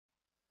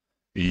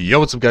Yo,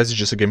 what's up guys, it's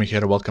just a gaming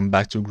here. Welcome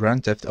back to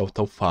Grand Theft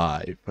Auto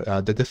 5,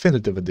 the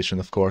definitive edition,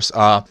 of course.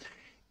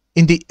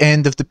 In the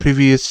end of the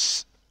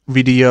previous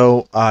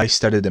video, I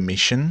started a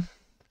mission,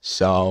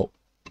 so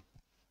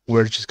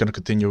we're just gonna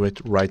continue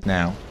it right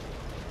now.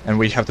 And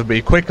we have to be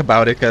quick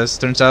about it, because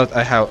turns out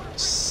I have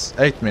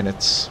 8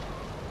 minutes.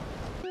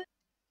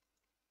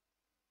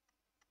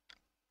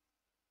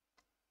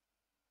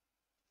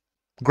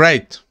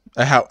 Great!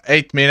 I have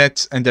 8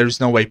 minutes and there is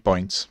no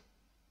waypoints.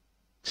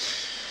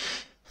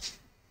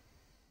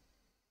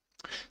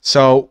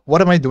 So,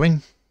 what am I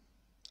doing?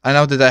 I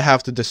know that I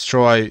have to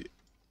destroy,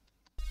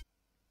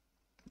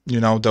 you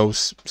know,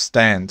 those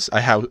stands. I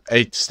have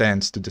 8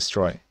 stands to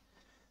destroy.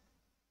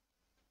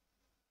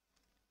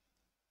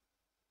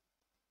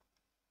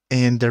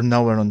 And they're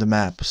nowhere on the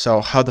map.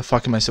 So, how the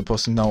fuck am I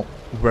supposed to know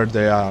where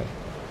they are?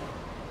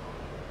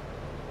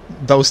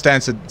 Those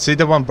stands, see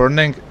the one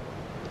burning?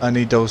 I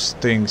need those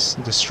things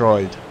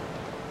destroyed.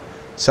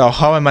 So,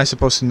 how am I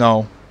supposed to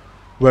know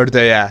where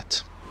they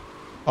at?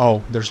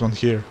 Oh, there's one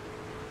here.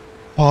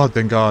 Oh,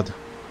 thank God.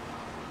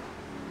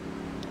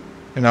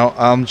 You know,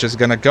 I'm just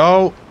gonna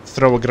go,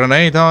 throw a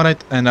grenade on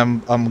it, and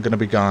I'm gonna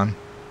be gone.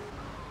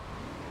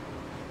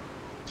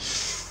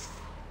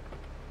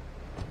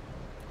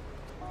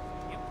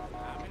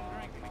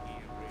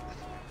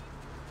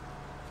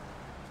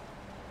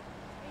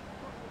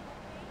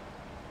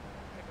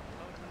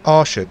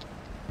 Oh, shit.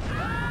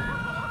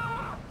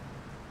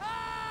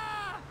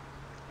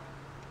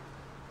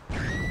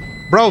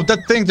 Bro,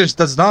 that thing just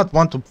does not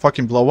want to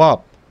fucking blow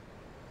up.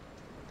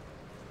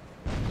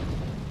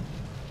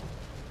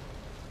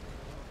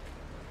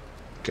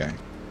 Okay.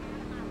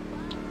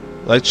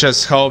 Let's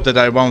just hope that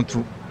I won't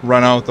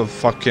run out of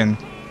fucking...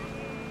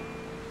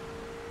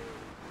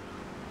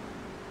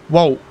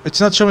 Whoa,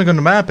 it's not showing on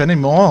the map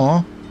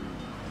anymore.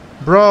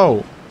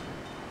 Bro.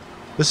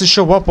 Does it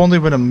show up only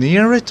when I'm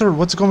near it, or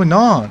what's going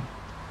on?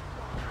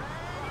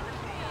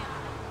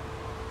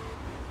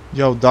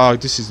 Yo,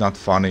 dog, this is not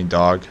funny,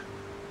 dog.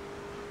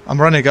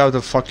 I'm running out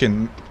of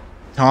fucking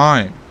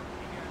time.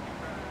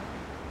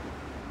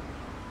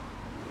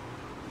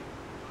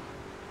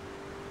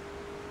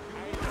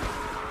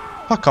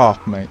 Fuck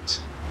off, mate.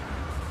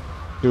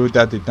 Dude,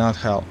 that did not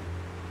help.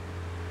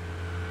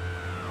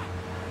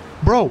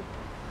 Bro,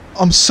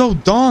 I'm so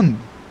done.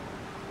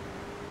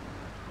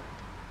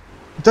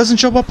 It doesn't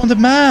show up on the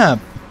map.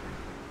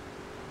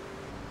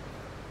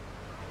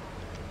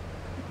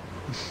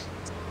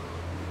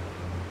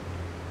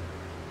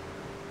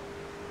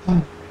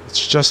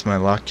 It's just my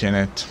luck,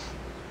 innit?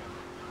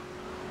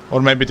 Or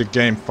maybe the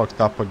game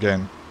fucked up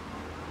again.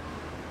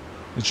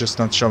 It's just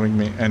not showing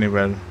me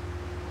anywhere.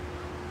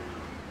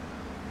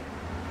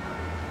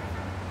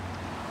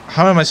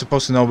 How am I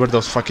supposed to know where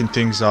those fucking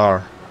things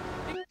are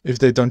if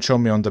they don't show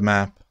me on the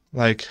map?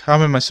 Like,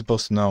 how am I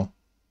supposed to know?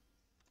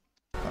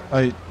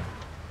 I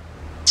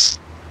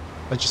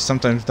just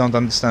sometimes don't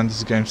understand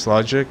this game's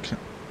logic.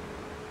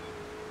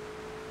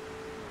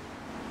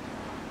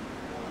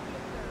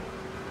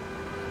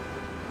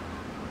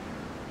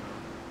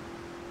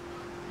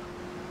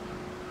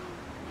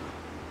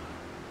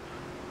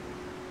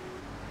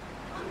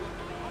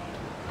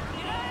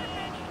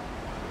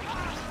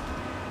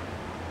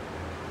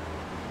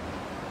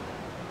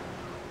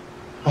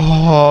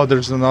 Oh,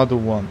 there's another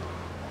one.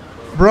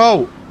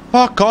 Bro,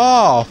 fuck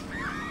off!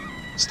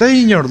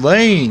 Stay in your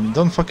lane!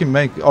 Don't fucking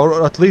make...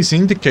 Or at least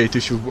indicate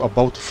if you're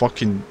about to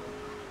fucking...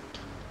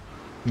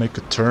 make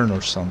a turn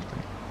or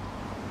something.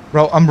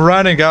 Bro, I'm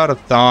running out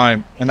of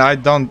time. And I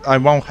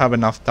won't have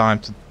enough time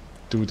to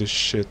do this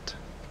shit.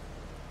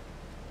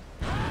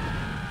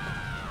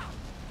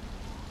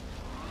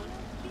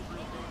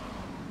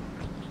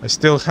 I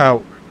still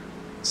have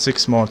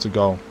 6 more to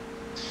go.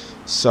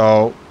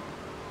 So...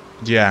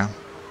 yeah.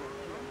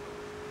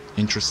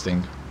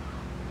 Interesting.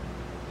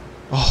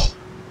 Oh.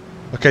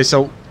 Okay,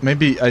 so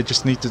maybe I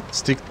just need to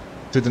stick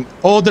to the...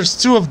 Oh, there's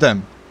 2 of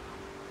them!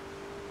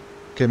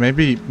 Okay,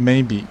 maybe,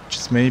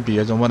 just maybe,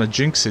 I don't want to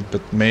jinx it,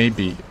 but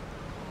maybe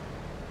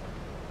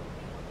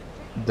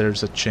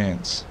there's a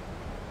chance.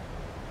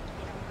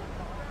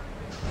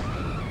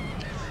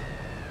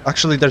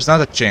 Actually, there's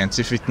not a chance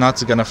if it's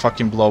not gonna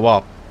fucking blow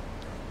up.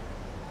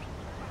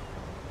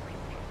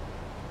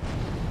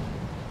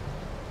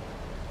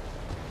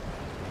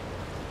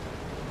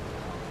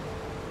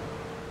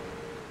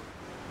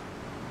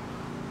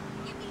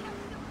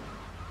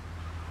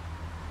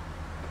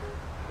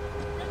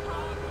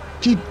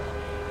 Keep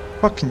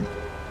fucking...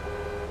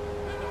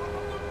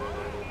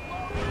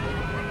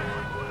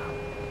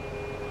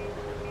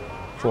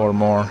 Four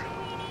more.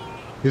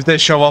 If they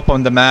show up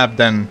on the map,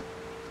 then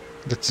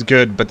that's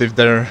good, but if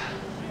they're...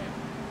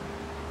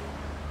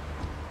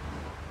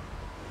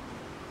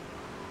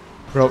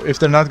 Bro, if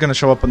they're not gonna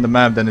show up on the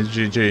map, then it's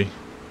GG.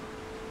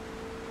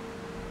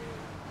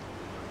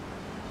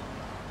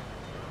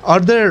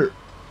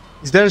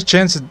 Is there a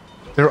chance that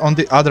they're on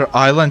the other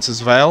islands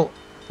as well?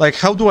 Like,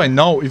 how do I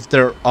know if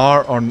there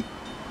are on...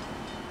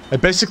 I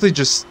basically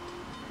just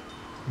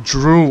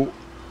drew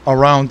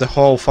around the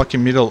whole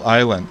fucking middle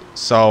island,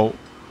 so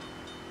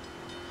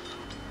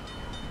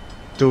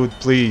Dude,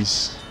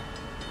 please.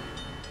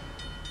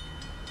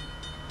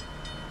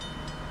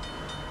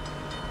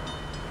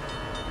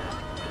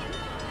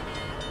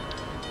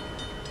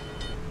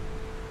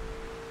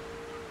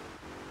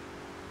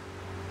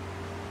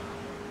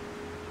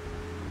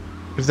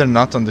 If they're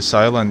not on this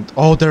island...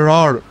 Oh, there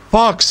are!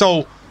 Fuck,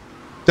 so...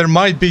 There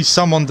might be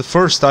some on the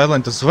first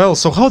island as well,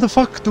 so how the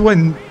fuck do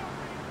I...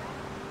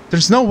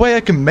 There's no way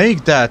I can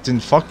make that in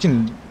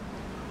fucking...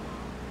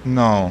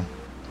 No.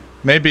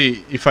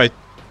 Maybe if I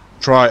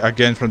try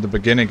again from the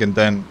beginning and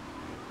then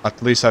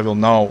at least I will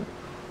know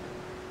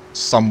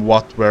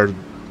somewhat where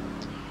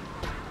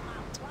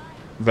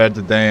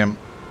the damn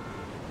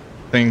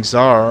things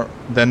are,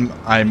 then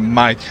I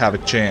might have a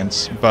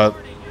chance, but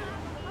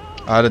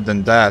other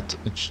than that,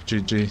 it's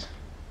GG.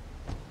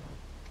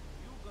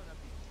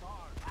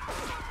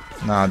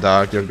 Nah,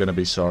 dog, you're gonna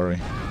be sorry.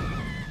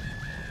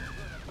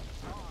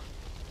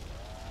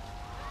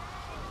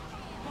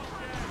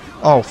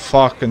 Oh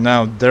fuck, and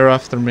now they're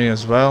after me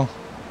as well.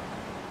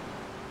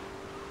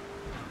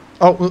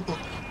 Oh,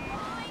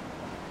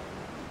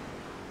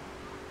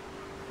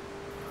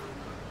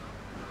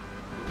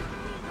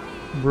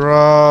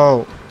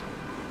 bro.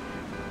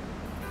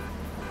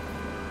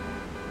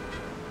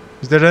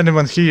 Is there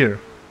anyone here?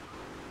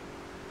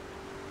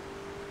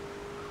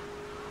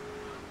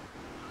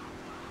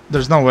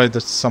 There's no way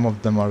that some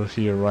of them are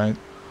here, right?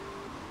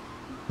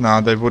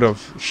 Nah, they would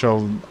have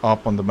shown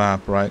up on the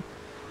map, right?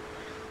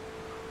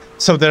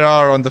 So they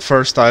are on the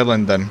first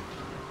island then.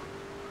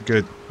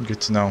 Good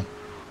to know.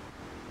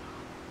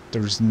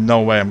 There's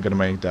no way I'm gonna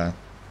make that.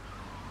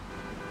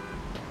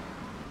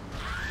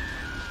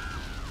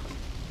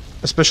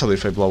 Especially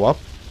if I blow up.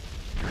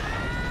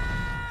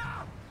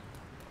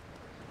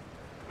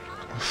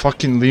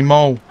 Fucking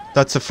limo.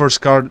 That's the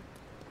first card.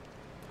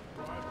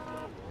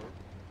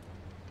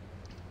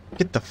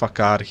 Get the fuck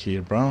out of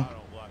here, bro.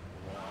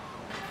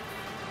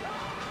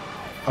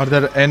 Are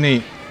there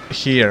any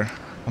here?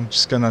 I'm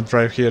just gonna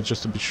drive here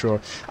just to be sure.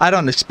 I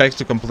don't expect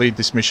to complete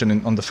this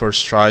mission on the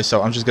first try,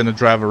 so I'm just gonna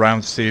drive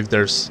around to see if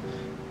there's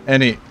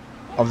any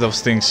of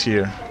those things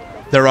here.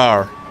 There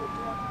are.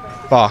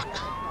 Fuck.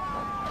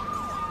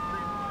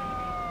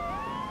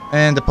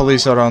 And the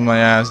police are on my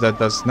ass. That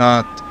does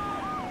not...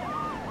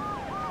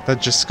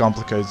 That just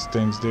complicates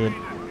things, dude.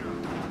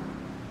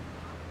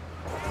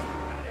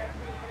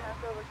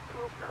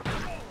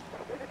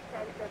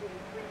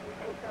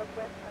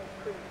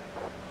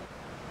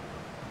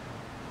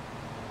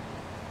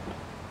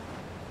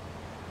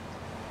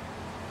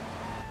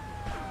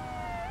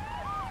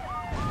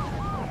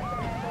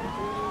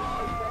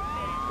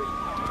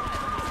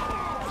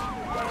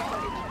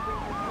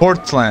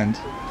 Portland.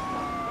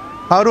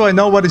 How do I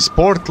know what is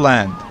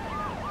Portland?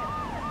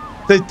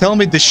 They tell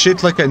me this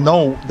shit like I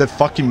know the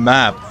fucking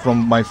map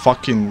from my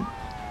fucking...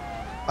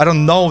 I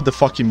don't know the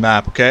fucking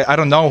map, okay? I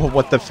don't know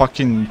what the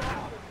fucking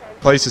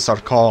places are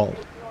called.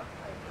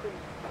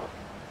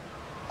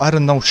 I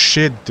don't know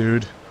shit,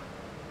 dude.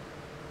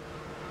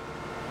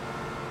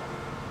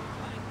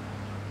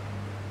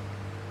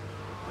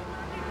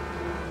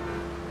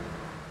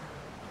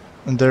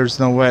 And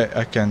there's no way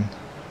I can...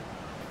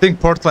 I think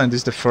Portland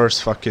is the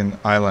first fucking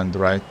island,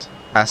 right?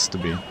 Has to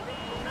be.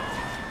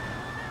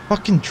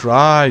 Fucking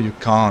dry, you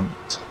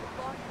can't.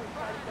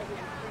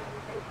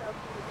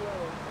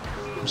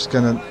 I'm just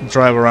gonna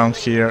drive around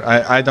here.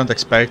 I don't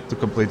expect to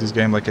complete this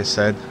game like I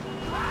said.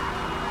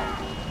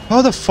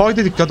 How the fuck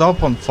did it get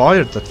up on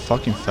fire that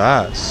fucking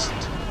fast?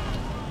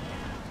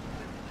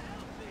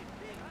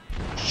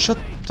 Shut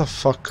the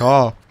fuck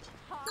up.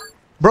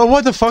 Bro,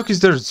 why the fuck is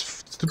there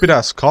stupid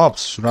ass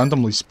cops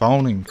randomly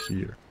spawning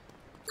here?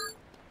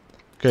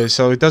 Okay,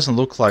 so it doesn't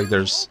look like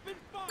there's...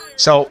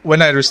 So,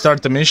 when I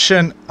restart the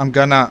mission, I'm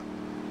gonna...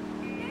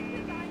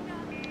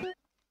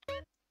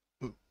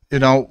 You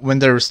know, when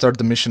they restart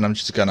the mission, I'm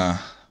just gonna...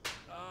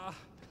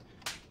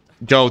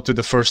 go to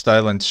the first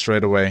island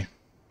straight away.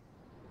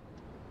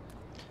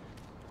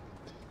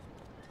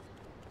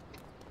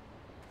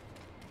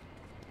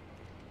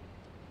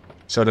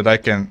 So that I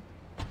can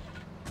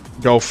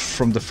go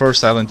from the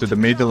first island to the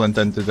middle and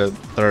then to the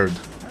third.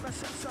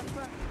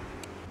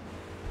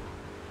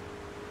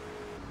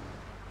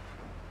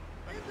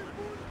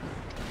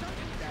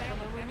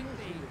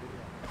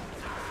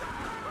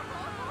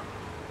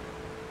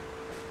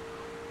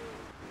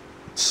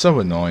 So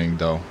annoying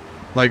though.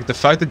 Like the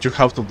fact that you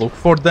have to look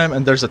for them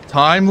and there's a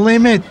time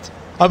limit.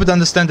 I would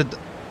understand that.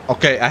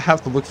 Okay, I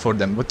have to look for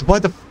them, but why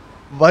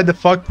the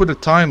fuck put a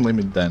time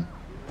limit then?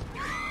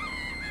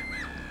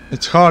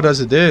 It's hard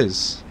as it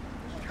is.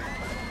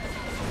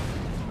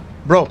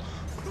 Bro.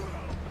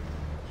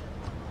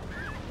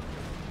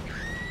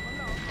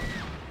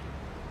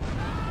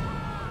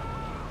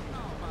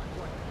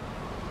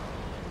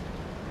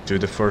 To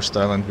the first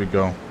island we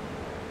go.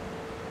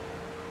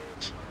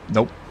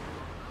 Nope.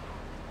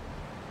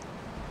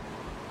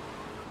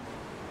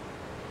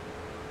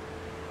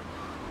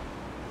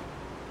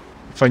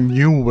 If I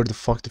knew where the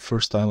fuck the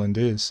first island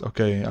is.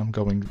 Okay, I'm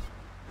going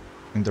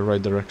in the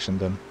right direction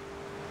then.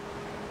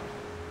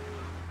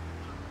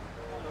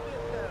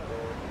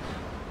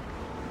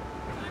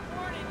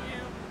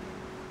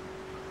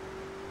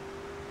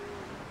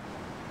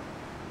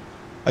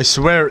 I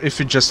swear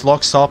if it just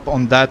locks up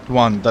on that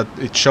one that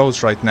it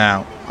shows right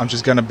now, I'm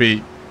just gonna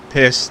be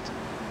pissed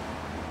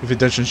if it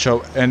doesn't show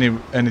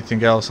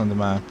anything else on the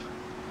map.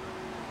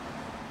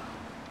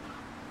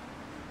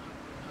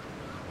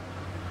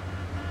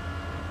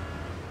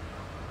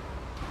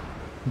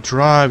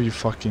 Drive, you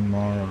fucking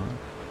moron.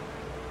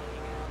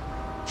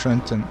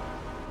 Trenton.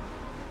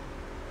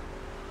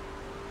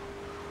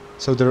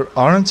 So there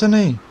aren't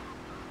any?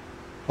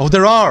 Oh,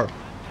 there are!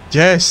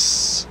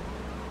 Yes!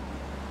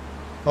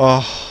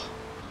 Oh.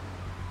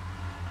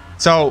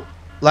 So,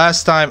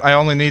 last time I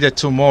only needed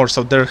 2 more,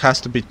 so there has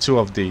to be 2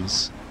 of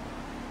these.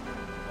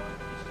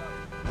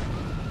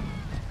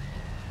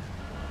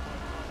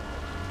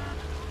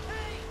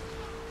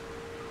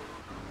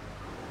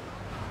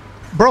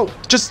 Bro,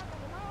 just...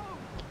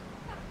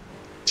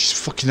 These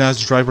fucking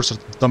ass drivers are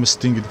the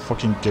dumbest thing in the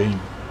fucking game.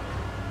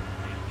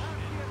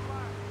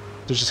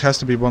 There just has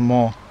to be 1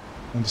 more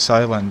on this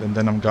island and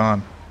then I'm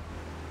gone.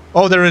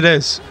 Oh, there it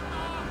is!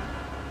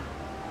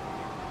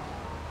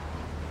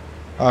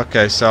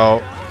 Okay,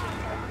 so...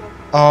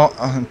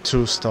 Oh,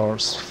 2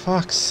 stars.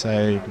 Fuck's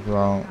sake,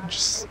 bro.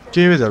 Just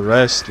give it a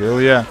rest,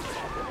 will ya?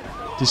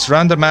 These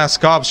random ass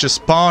cops just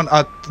spawn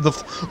at the...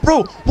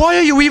 Bro, why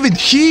are you even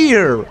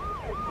here?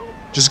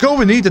 Just go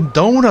and eat a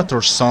donut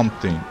or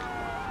something.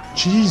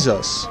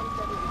 Jesus.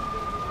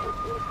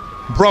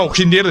 Bro,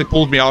 he nearly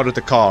pulled me out of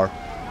the car.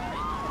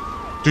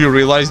 Do you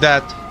realize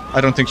that? I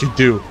don't think you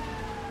do.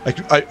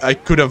 I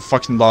could have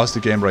fucking lost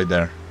the game right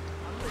there.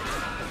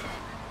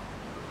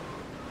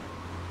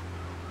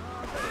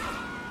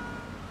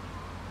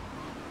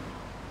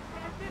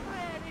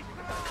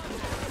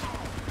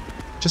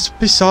 Just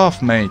piss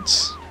off,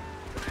 mates.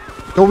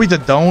 Go eat a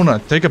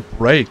donut, take a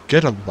break,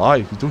 get a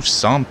life, do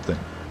something.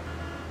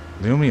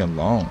 Leave me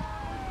alone.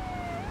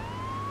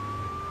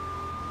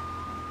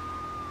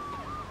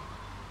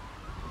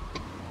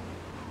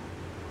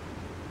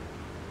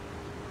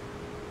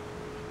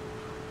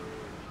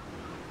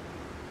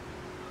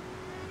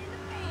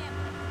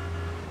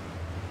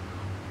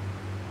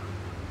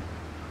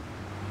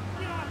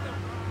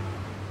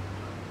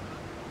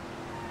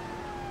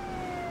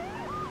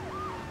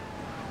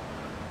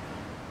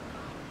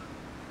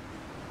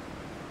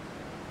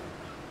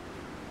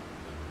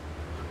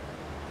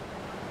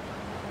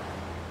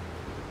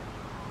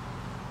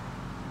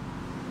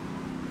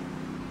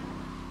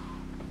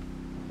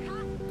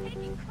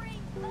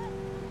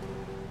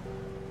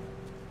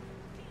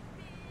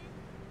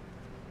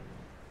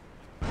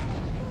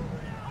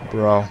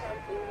 Bro.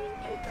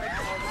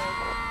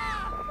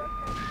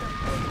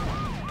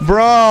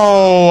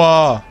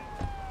 Bro!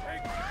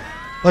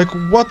 Like,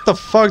 what the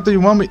fuck do you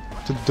want me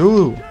to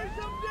do?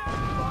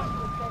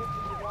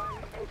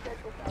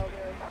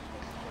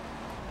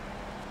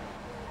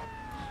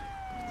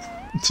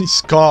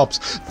 These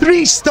cops.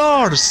 3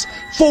 stars!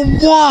 For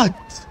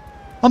what?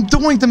 I'm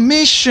doing the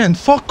mission!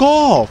 Fuck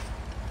off!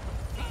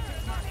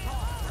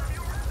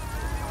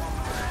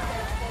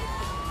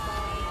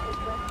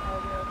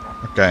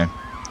 Okay.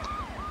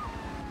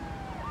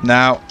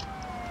 Now,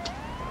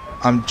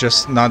 I'm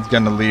just not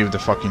gonna leave the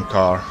fucking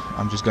car.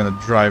 I'm just gonna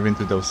drive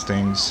into those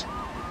things.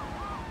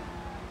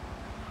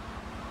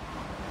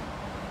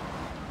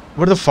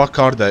 Where the fuck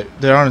are they?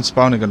 They aren't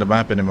spawning on the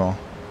map anymore.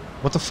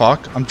 What the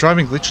fuck? I'm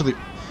driving literally...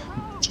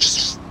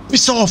 Just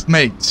piss off,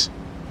 mate!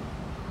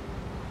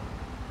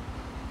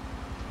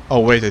 Oh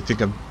wait, I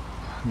think I'm...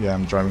 Yeah,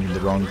 I'm driving in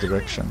the wrong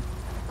direction.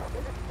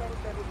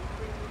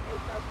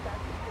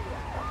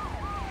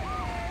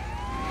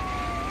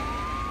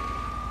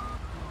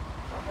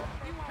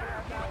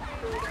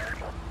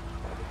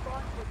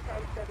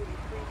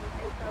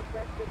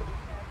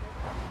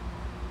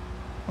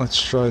 Let's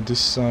try this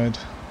side.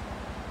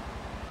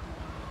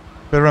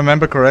 If I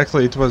remember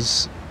correctly, it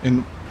was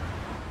in...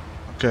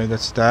 Okay,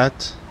 that's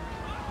that.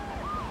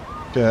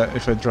 Okay,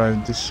 if I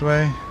drive this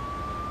way...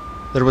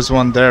 There was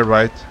one there,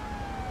 right?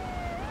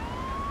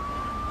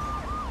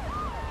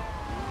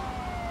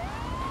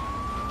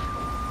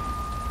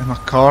 And my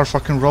car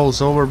fucking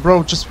rolls over.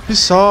 Bro, just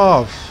piss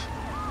off!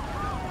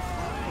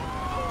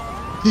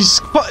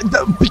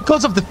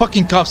 Because of the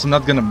fucking cops, I'm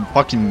not gonna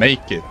fucking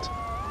make it.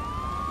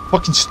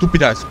 Fucking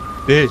stupid ass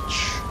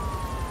bitch.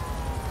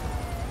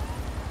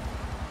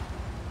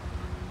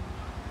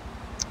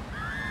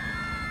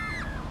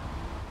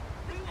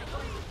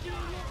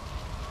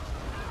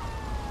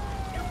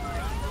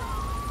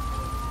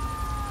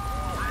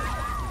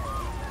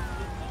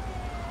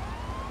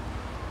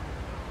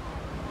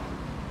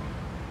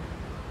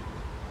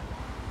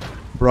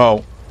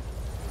 Bro.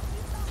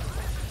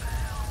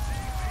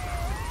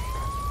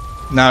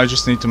 Now I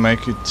just need to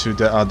make it to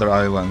the other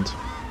island.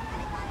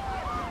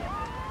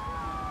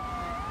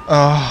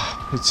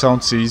 It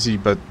sounds easy,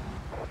 but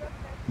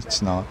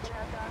it's not.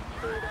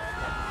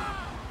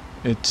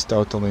 It's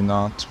totally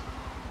not.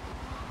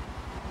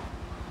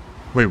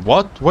 Wait,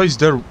 what? Why is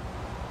there...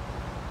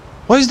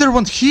 Why is there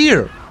one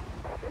here?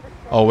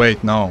 Oh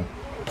wait, no.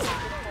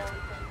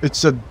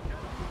 It's a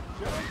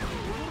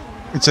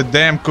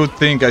damn good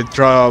thing I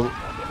draw...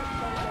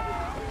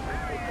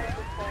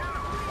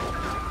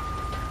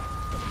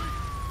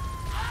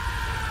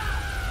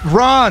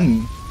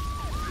 Run!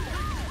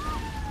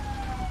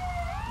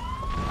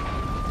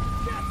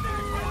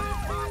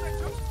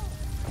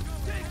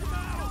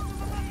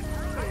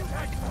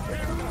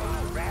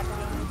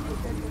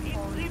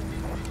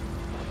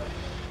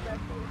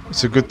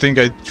 It's a good thing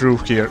I drew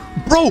here.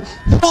 Bro,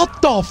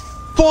 what the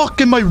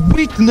fuck am I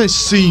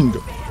witnessing?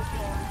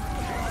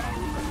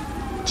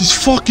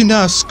 This fucking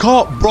ass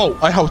cop. Bro,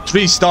 I have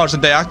 3 stars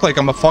and they act like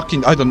I'm a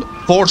fucking, I don't know,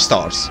 4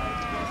 stars.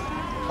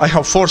 I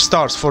have 4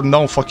 stars for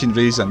no fucking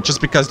reason.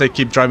 Just because they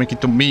keep driving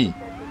into me.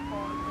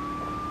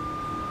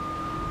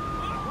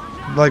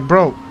 Like,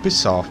 bro,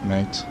 piss off,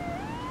 mate.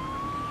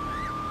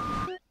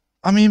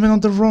 I'm even on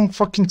the wrong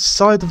fucking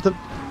side of the...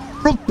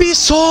 Bro,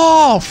 piss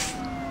off!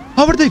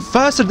 How are they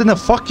faster than a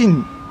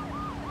fucking...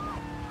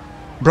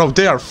 Bro,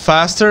 they are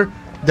faster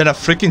than a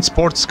freaking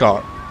sports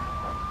car.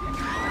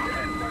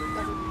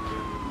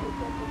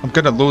 I'm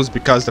gonna lose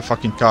because the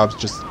fucking cops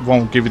just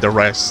won't give it a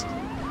rest.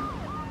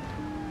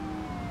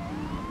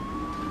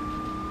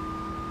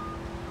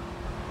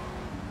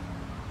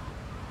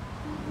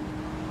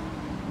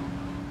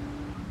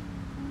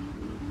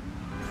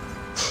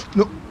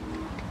 No.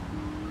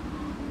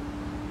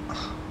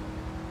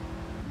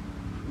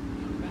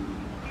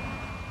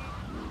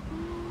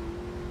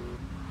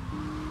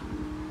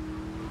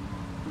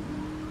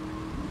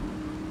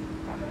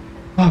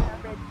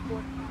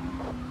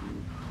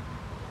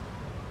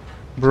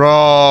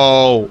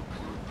 Bro,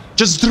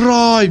 just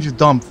drive, you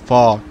dumb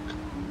fuck.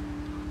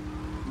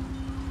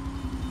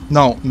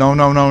 No, no,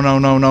 no, no, no,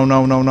 no, no,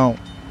 no, no, no.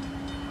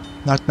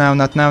 Not now,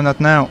 not now,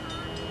 not now.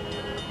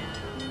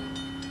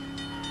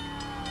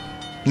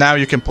 Now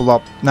you can pull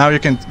up. Now you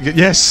can...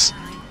 Yes!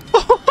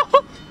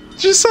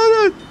 You saw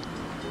that!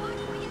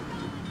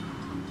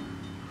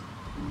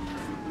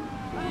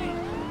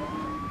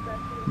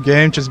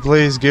 Game, just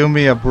please give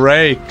me a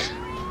break.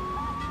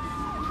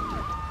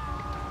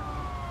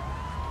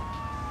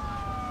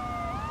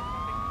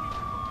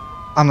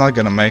 I'm not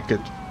gonna make it.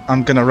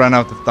 I'm gonna run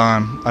out of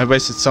time. I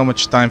wasted so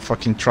much time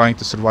fucking trying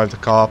to survive the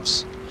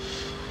cops.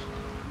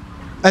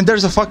 And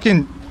there's a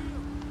fucking...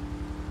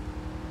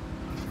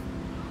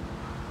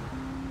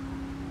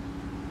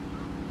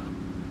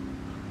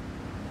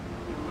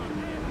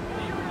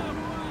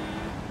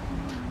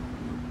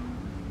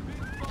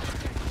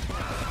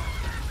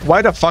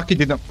 Why the fuck he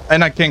didn't...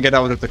 And I can't get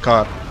out of the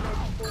car.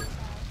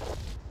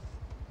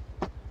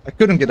 I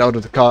couldn't get out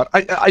of the car.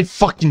 I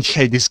fucking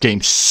hate this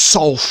game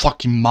so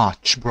fucking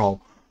much,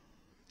 bro.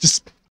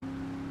 Just...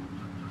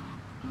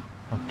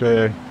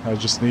 Okay, I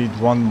just need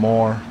one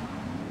more.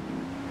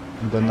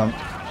 And then I'm...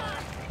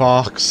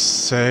 Fuck's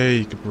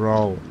sake,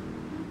 bro.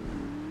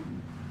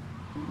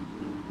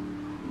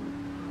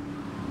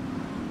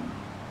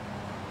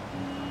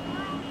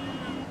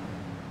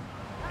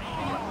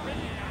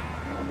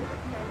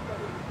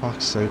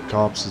 Fuck's sake,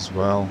 cops as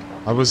well.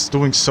 I was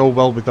doing so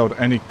well without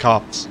any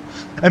cops.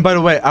 And by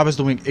the way, I was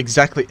doing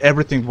exactly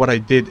everything what I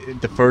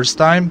did the first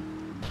time.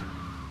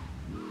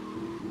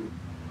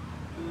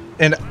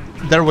 And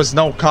there was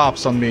no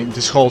cops on me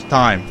this whole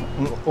time.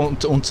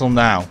 Until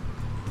now.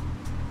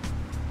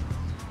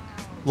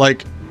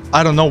 Like,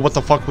 I don't know what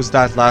the fuck was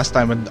that last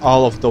time and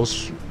all of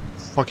those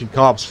fucking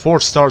cops.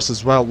 4 stars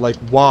as well, like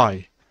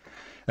why?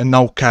 And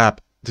no cap.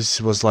 This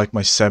was like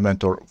my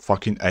 7th or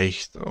fucking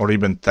 8th or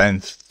even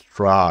 10th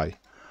try.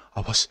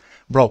 I was...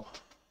 Bro...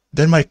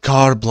 Then my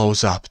car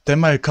blows up. Then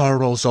my car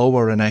rolls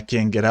over and I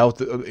can't get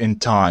out in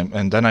time.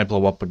 And then I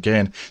blow up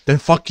again. Then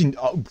fucking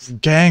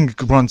gang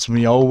runs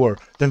me over.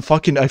 Then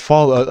fucking I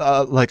fall,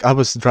 like I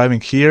was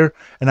driving here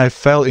and I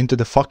fell into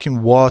the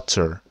fucking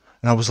water.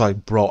 And I was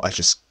like, bro, I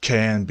just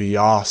can't be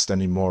asked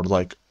anymore.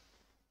 Like,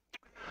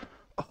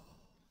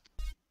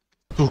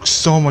 took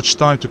so much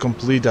time to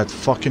complete that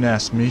fucking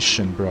ass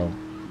mission, bro.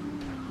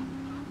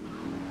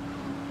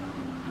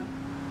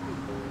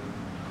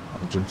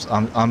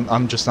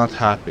 I'm just not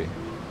happy.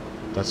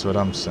 That's what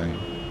I'm saying.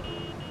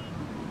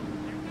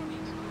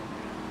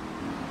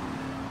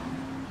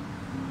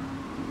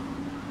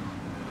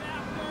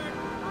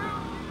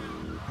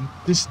 And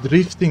this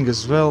drifting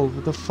as well.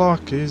 What the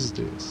fuck is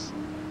this?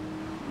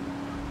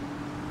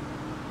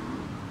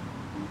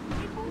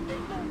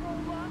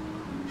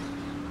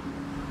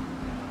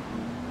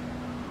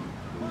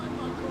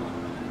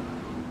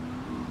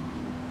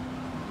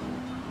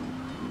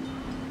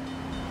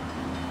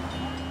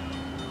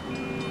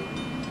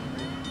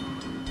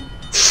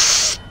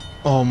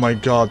 Oh my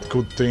god,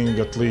 good thing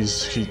at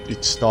least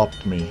it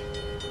stopped me.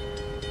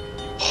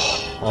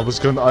 I was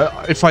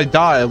gonna... if I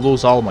die, I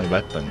lose all my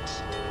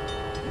weapons.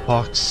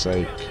 Fuck's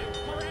sake.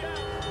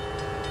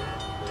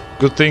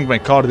 Good thing my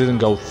car didn't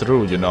go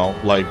through, you know?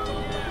 Like,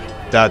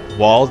 that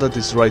wall that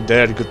is right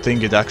there, good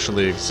thing it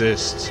actually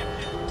exists.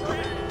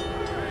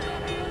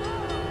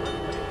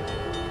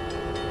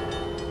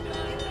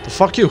 The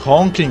fuck you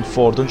honking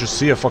for? Don't you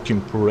see a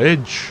fucking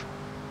bridge?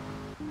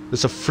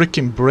 There's a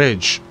freaking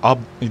bridge up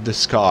in the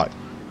sky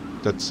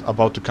that's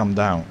about to come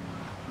down.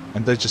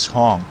 And they just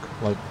honk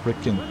like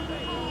freaking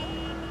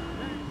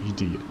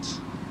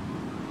idiots.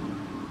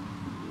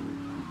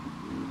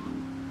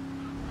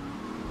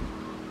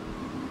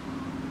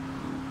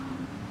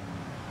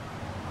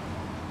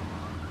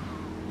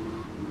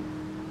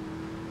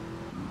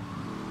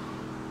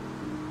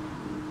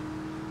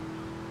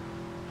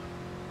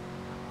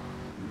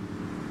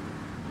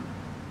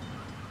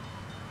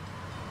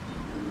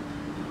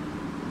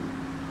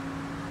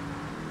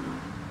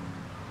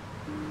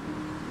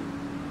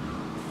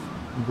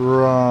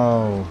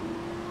 Bro.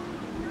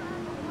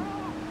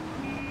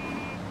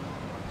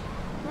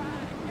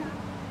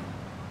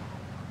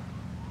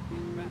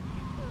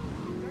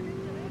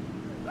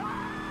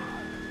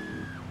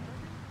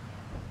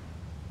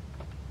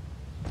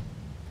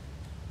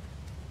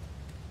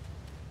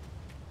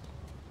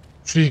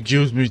 She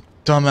gives me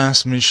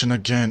dumbass mission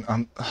again.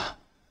 I'm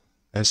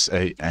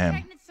SAM.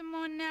 Pregnant some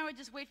more now, or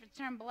just wait for it to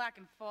turn black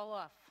and fall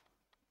off?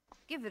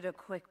 Give it a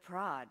quick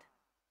prod.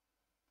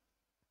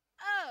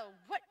 Oh,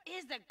 what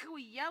is that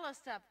gooey yellow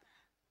stuff?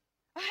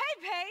 Oh,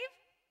 hey, babe!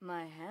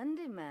 My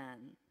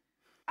handyman.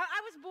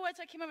 I was bored,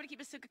 so I came over to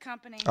keep Asuka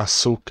company.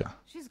 Asuka.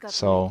 She's got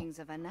So the makings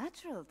of a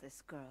natural,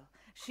 this girl.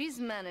 She's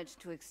managed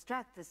to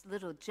extract this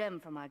little gem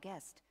from our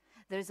guest.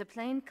 There's a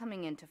plane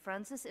coming into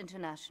Francis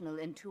International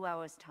in 2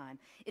 hours' time.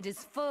 It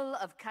is full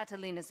of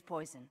Catalina's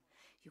poison.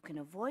 You can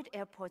avoid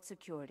airport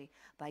security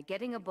by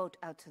getting a boat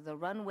out to the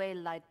runway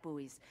light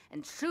buoys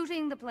and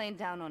shooting the plane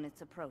down on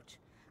its approach.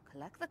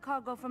 Collect the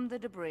cargo from the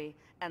debris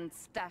and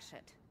stash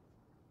it.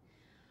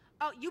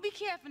 Oh, you be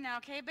careful now,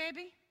 okay,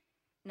 baby?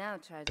 Now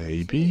try the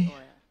Baby? chili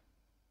oil.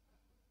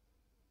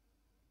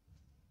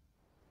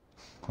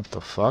 what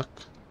the fuck?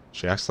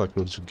 She acts like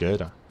we're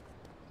together.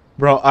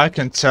 Bro, I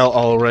can tell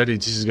already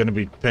this is gonna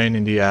be pain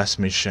in the ass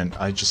mission.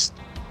 I just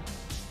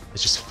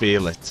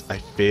feel it. I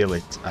feel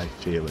it. I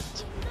feel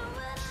it.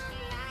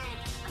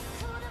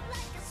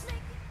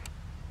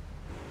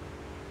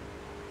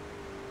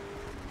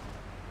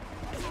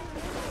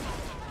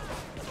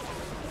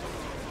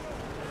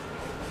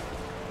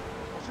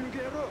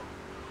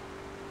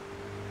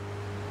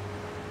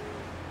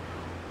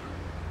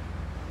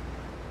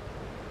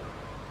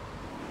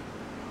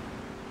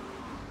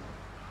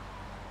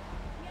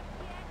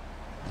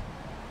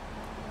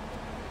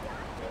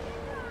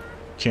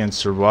 Can't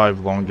survive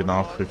long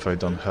enough if I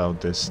don't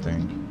have this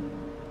thing.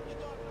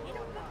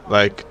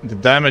 Like the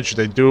damage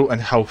they do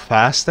and how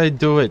fast they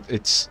do it,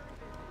 it's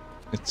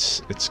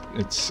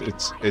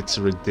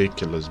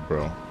ridiculous,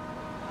 bro.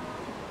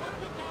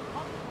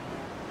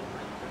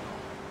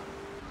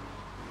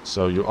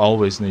 So you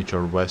always need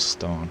your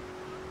vest on.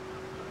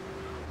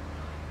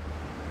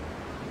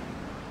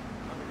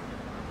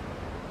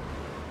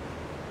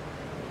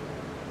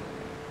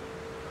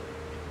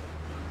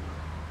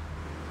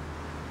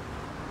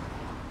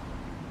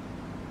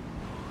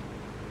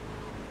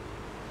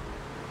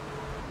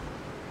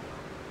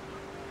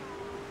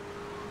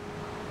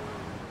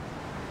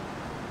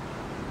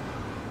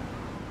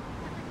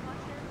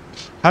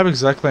 How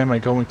exactly am I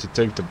going to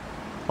take the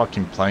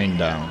fucking plane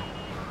down?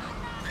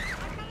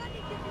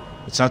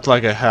 It's not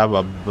like I have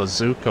a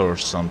bazooka or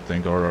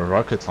something, or a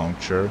rocket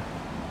launcher.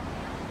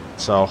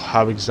 So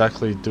how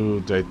exactly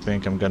do they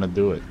think I'm gonna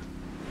do it?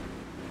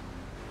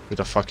 With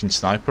a fucking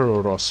sniper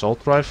or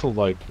assault rifle?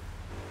 Like,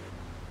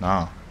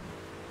 nah.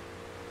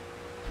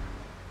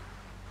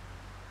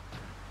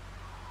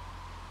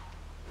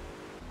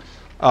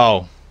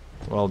 Oh,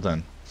 well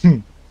then.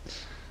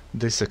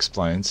 This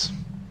explains.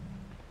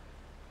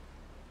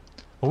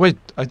 Oh wait,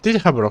 I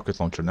did have a rocket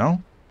launcher, no?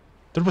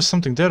 There was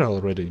something there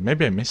already.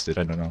 Maybe I missed it,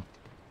 I don't know.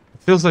 It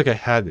feels like I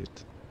had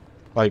it.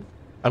 Like,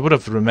 I would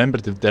have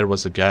remembered if there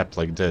was a gap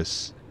like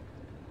this.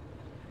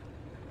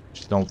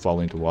 Just don't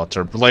fall into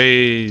water,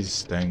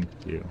 please. Thank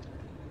you.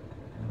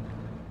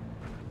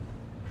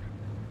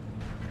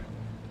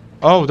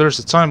 Oh, there's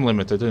a time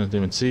limit. I didn't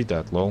even see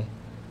that, lol.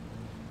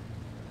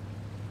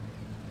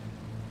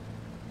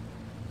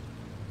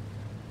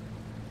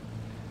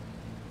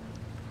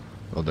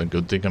 Well then,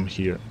 good thing I'm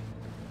here.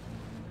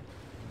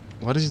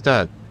 What is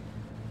that?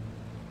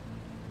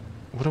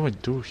 What do I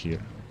do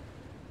here?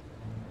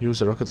 Use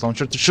a rocket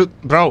launcher to shoot.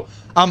 Bro,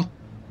 I'm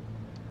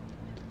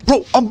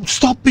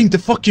stopping the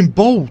fucking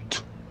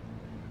boat.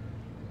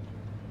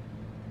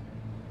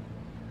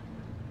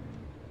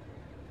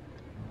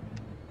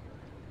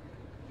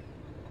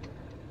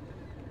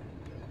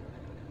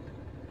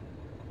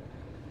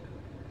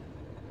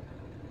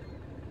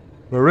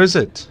 Where is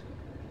it?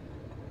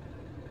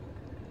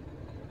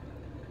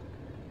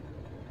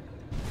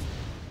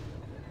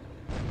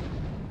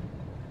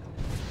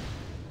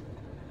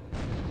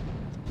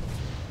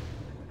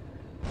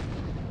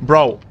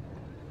 Bro,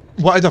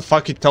 why the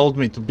fuck he told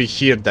me to be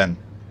here then?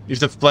 If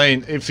the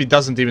plane, if it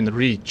doesn't even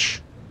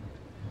reach.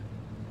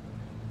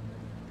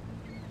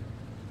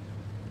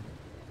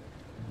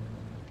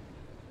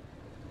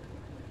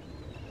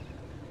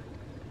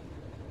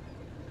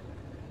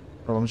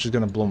 Bro, I'm just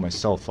gonna blow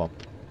myself up.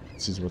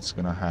 This is what's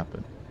gonna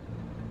happen.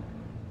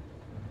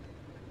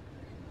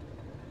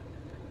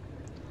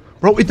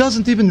 Bro, it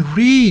doesn't even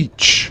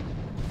reach!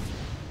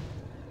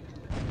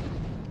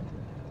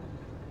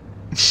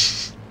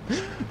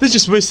 They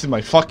just wasted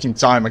my fucking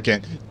time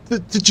again.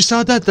 Did you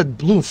saw that? That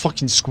blue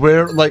fucking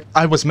square? Like,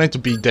 I was meant to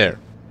be there.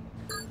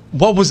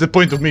 What was the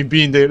point of me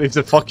being there if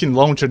the fucking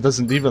launcher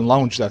doesn't even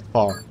launch that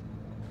far?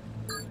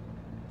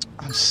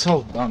 I'm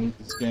so done with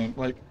this game.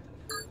 Like,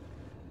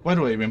 why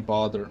do I even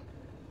bother?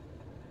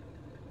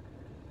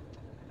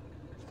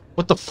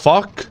 What the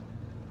fuck?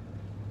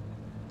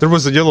 There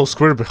was a yellow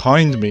square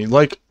behind me.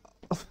 Like...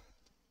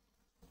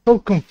 So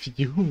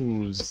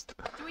confused.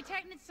 Do we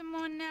tighten it some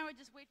more now or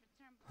just wait for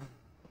turn?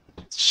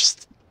 It's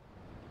just...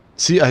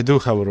 See, I do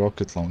have a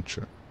rocket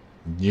launcher.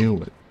 Knew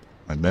it.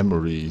 My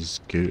memory is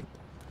good.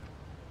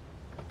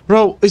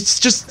 Bro, it's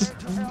just...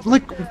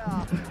 Like...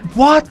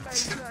 What?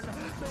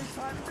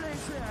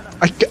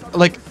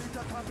 Like...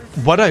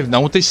 What I've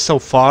noticed so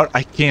far,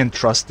 I can't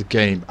trust the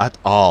game at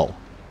all.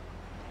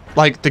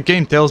 Like, the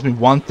game tells me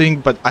one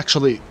thing, but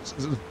actually...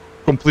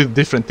 completely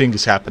different thing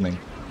is happening.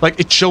 Like,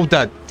 it showed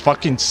that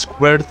fucking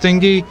square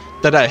thingy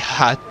that I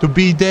had to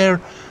be there,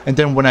 and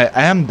then when I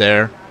am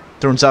there,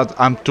 turns out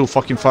I'm too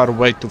fucking far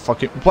away to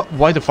fucking...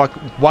 Why the fuck...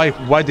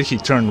 Why did he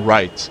turn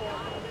right?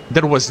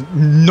 There was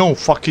no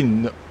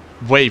fucking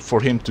way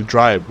for him to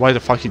drive. Why the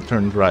fuck he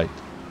turned right?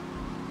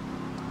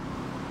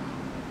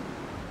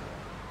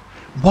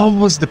 What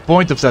was the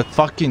point of that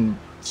fucking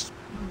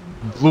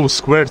blue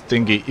square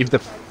thingy if the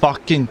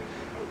fucking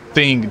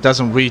thing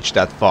doesn't reach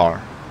that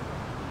far?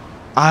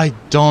 I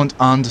don't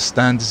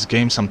understand this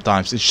game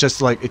sometimes. It's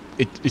just like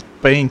it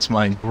pains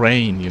my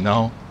brain, you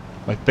know?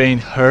 My brain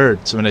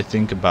hurts when I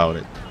think about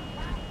it.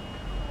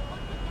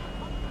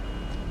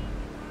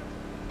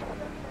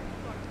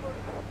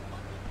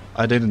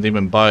 I didn't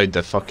even buy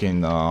the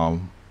fucking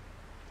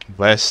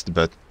vest,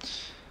 but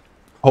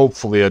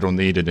hopefully I don't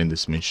need it in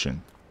this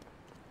mission.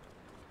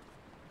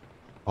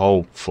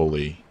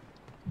 Hopefully.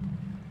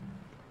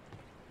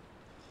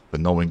 But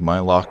knowing my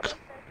luck...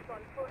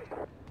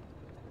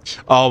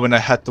 Oh, and I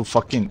had to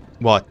fucking...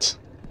 What?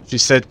 She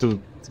said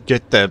to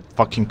get the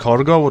fucking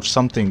cargo or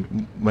something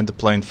when the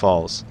plane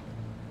falls.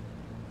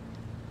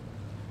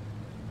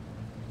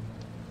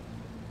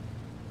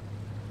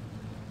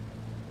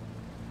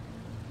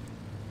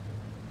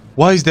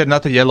 Why is there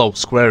not a yellow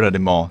square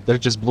anymore? There's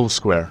just blue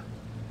square.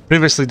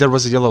 Previously there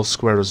was a yellow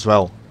square as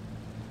well.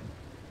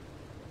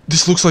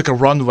 This looks like a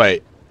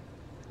runway.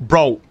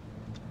 Bro,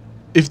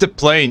 if the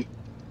plane...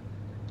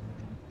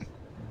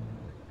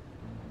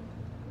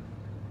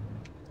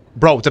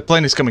 Bro, the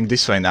plane is coming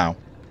this way now.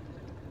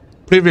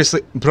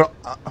 Previously... Bro,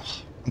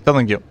 I'm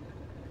telling you.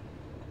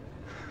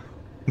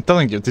 I'm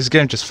telling you, this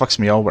game just fucks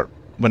me over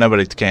whenever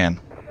it can.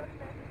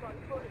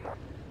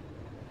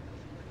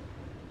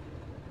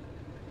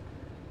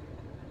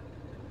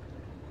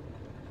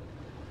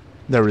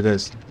 There it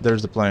is.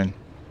 There's the plane.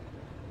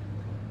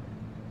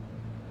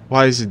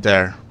 Why is it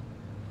there?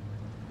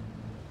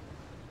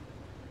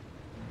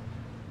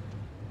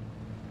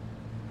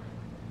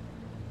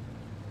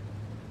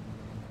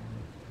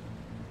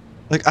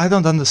 Like, I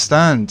don't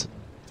understand.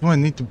 Do I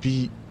need to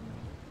be...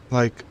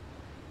 Like...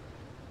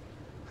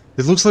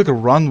 It looks like a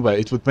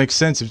runway. It would make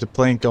sense if the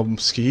plane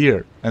comes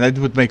here. And it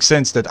would make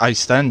sense that I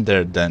stand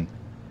there then.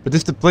 But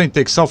if the plane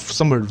takes off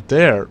somewhere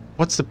there,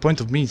 what's the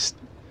point of me...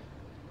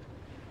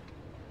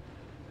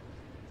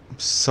 I'm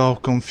so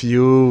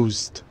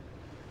confused.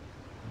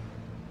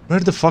 Where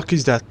the fuck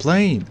is that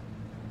plane?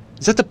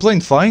 Is that the plane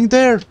flying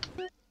there? What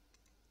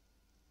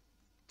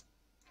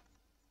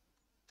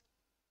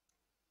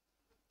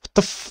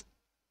the f...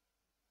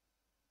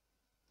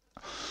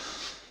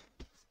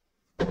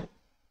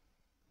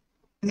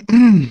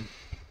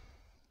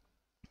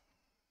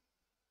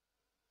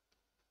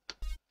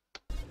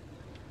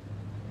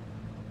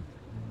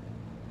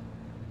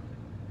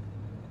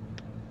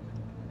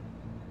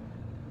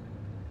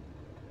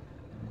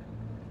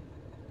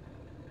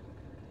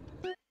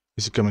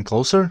 Is it coming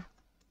closer?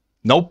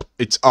 Nope,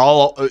 it's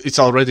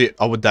already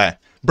over there.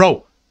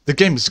 Bro, the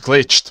game is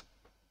glitched.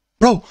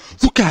 Bro,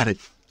 look at it.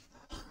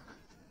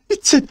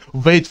 It said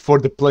wait for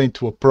the plane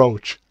to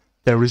approach.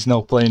 There is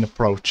no plane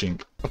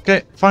approaching.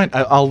 Okay, fine,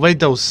 I'll wait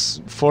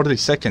those 40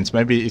 seconds.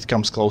 Maybe it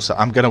comes closer.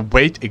 I'm gonna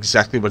wait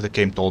exactly where the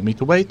game told me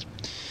to wait.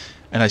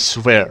 And I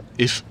swear,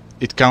 if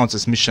it counts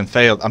as mission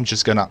failed, I'm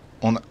just gonna...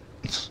 all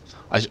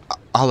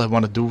I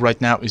wanna do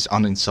right now is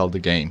uninstall the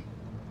game.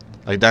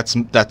 Like,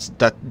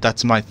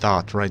 that's my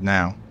thought right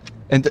now.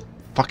 And the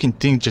fucking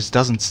thing just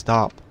doesn't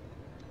stop.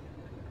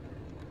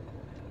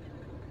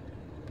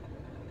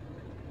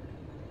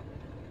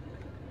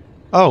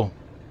 Oh.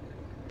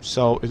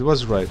 So, it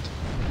was right.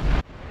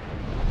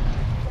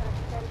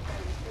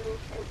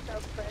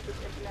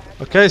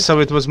 Okay, so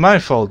it was my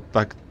fault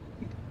back...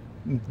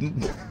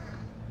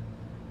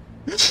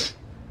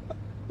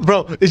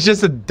 Bro, it's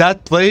just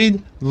that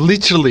plane,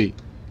 literally...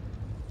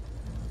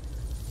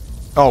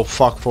 Oh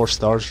fuck, 4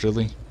 stars,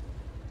 really?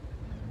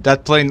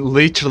 That plane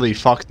literally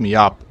fucked me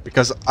up,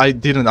 because I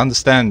didn't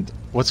understand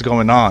what's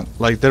going on.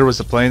 Like, there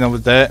was a plane over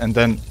there, and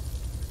then...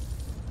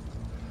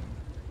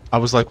 I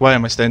was like, why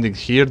am I standing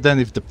here then,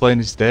 if the plane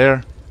is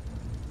there?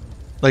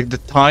 Like, the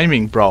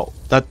timing, bro.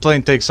 That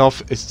plane takes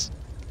off, it's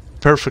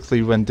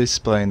perfectly when this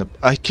plane...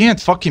 I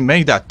can't fucking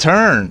make that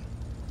turn!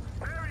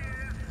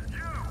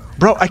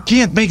 Bro, I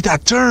can't make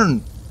that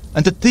turn!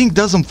 And the thing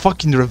doesn't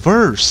fucking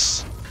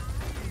reverse!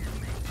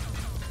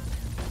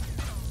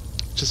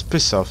 Just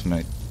piss off,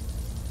 mate.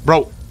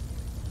 Bro!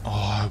 Oh,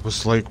 I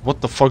was like,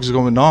 what the fuck's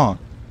going on?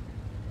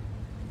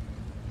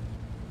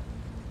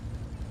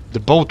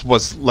 The boat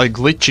was like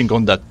glitching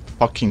on that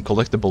fucking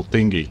collectible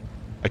thingy.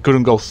 I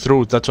couldn't go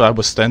through, that's why I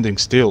was standing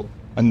still.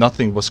 And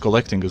nothing was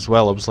collecting as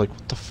well. I was like,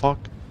 what the fuck?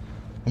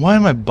 Why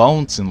am I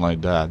bouncing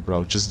like that,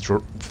 bro? Just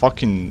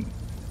fucking...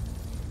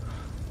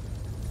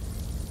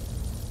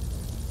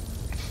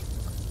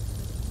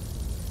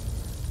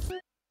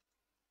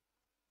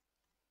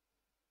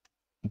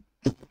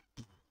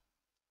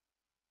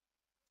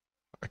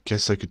 I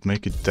guess I could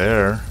make it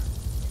there.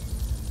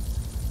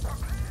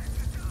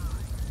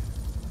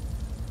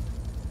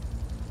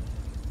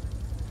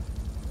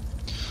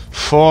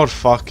 Four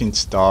fucking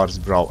stars,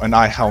 bro, and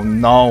I have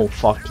no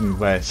fucking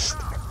vest.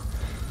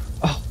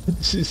 Oh,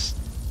 this is...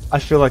 I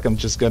feel like I'm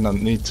just gonna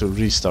need to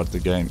restart the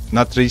game.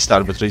 Not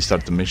restart, but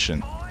restart the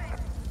mission.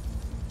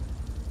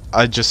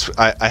 I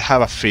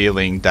have a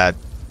feeling that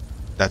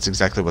that's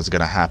exactly what's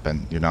gonna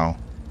happen, you know?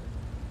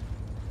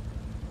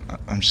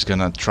 I'm just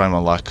gonna try my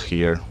luck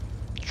here.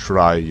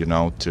 Try, you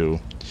know, to...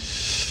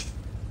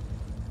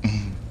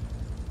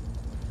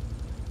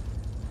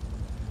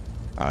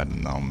 I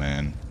don't know,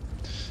 man.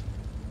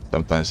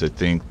 Sometimes I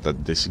think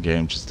that this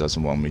game just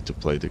doesn't want me to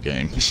play the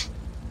game.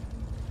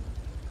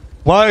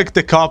 Why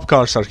the cop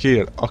cars are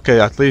here?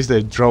 Okay, at least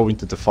they drove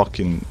into the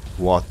fucking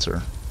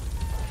water.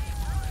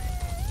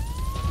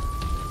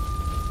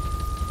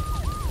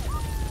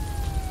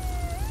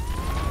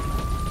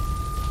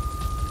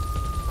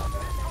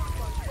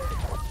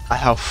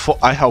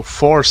 I have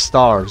 4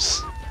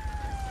 stars.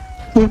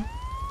 Did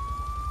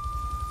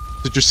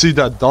you see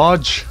that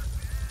dodge?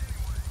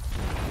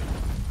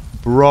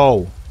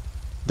 Bro.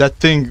 That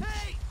thing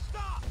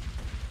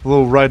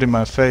flew right in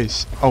my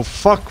face. Oh,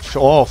 fuck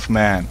off,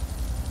 man.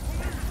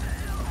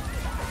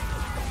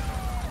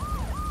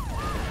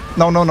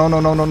 No, no, no, no,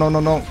 no, no, no, no,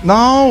 no.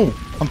 No!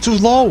 I'm too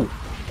low.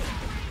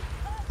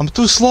 I'm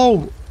too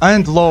slow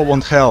and low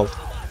on health.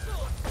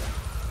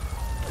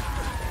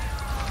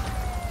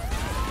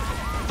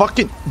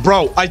 Fucking...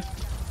 Bro,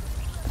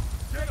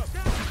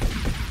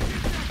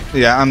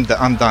 Yeah, I'm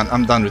done.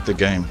 I'm done with the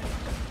game.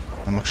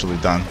 I'm actually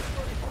done.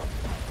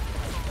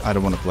 I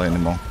don't want to play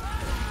anymore.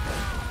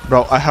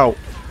 Bro, I have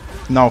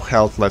no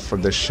health left for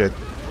this shit.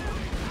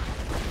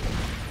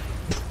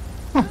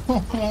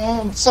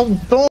 I'm so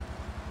dumb.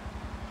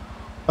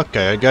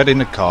 Okay, I got in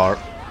the car.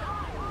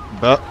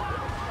 But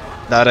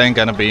that ain't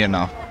gonna be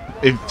enough.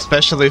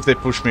 Especially if they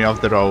push me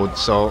off the road,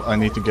 so I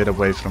need to get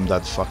away from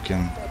that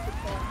fucking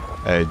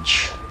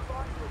edge.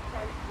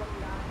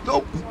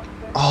 No!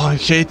 Oh, I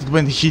hate it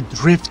when he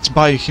drifts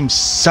by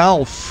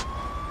himself.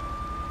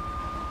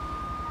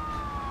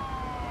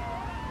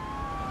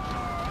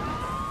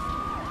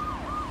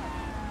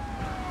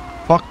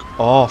 Fuck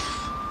off.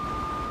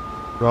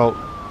 Bro,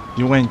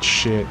 you ain't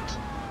shit.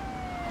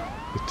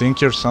 You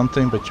think you're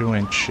something, but you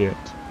ain't shit.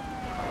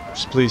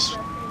 Just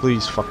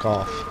please fuck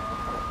off.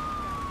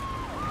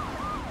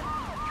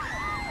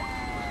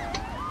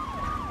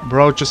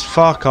 Bro, just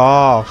fuck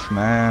off,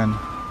 man.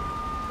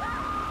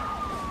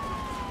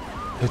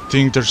 I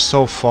think they're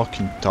so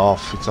fucking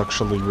tough. It's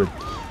actually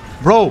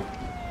Bro!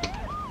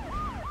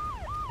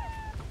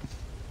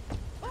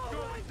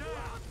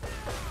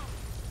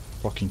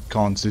 Fucking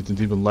cons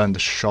didn't even land a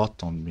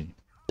shot on me,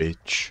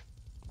 bitch.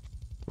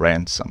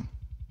 Ransom.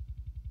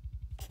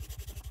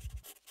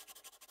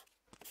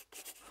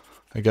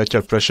 I got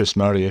your precious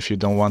Mary if you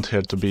don't want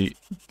her to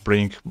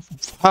bring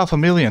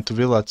 500,000 to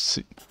Villa.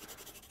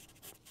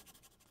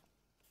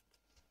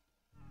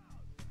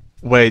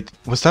 Wait,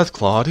 was that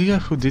Claudia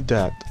who did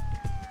that?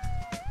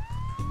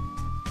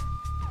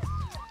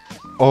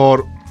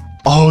 Or...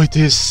 Oh, it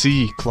is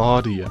C,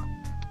 Claudia.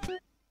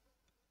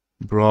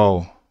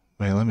 Bro,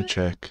 wait, let me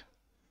check.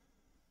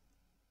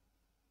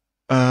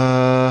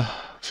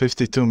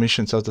 52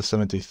 missions out of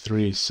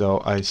 73,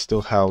 so I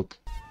still have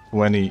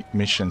 20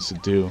 missions to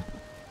do.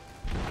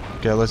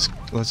 Okay,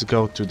 let's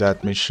go to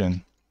that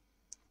mission.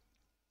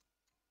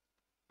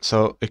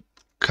 So it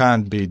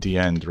can't be the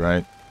end,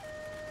 right?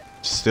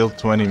 Still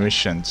 20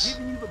 missions.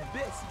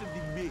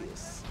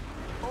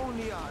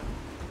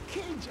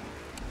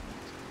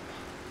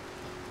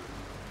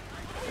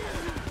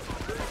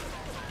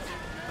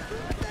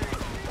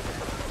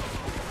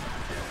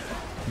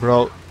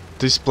 Bro,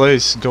 this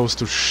place goes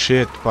to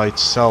shit by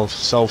itself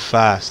so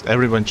fast.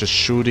 Everyone just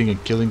shooting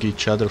and killing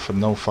each other for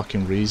no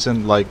fucking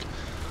reason. Like,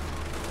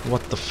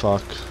 what the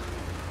fuck?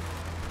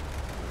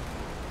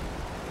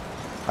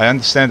 I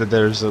understand that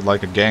there's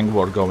like a gang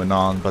war going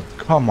on, but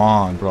come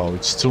on, bro,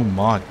 it's too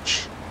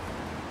much.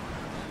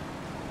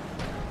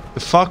 The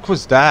fuck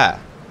was that?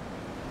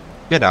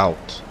 Get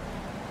out.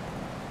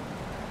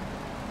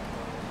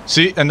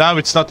 See, and now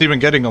it's not even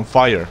getting on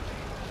fire.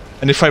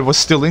 And if I was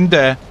still in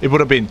there, it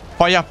would have been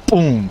fire,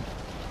 boom!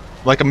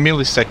 Like a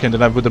millisecond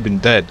and I would have been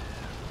dead.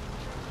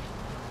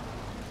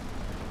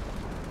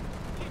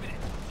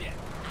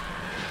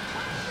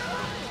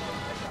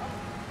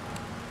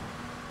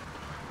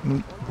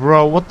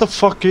 Bro, what the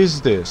fuck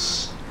is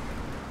this?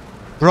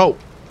 Bro,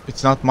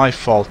 it's not my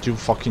fault, you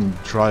fucking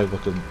drive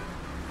like a...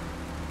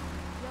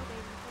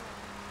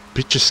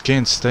 Bitches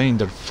can't stay in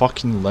their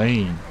fucking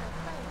lane.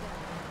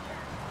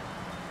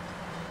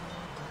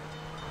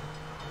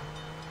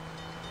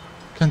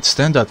 Can't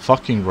stand that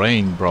fucking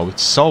rain, bro.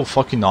 It's so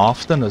fucking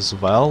often as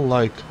well,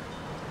 like...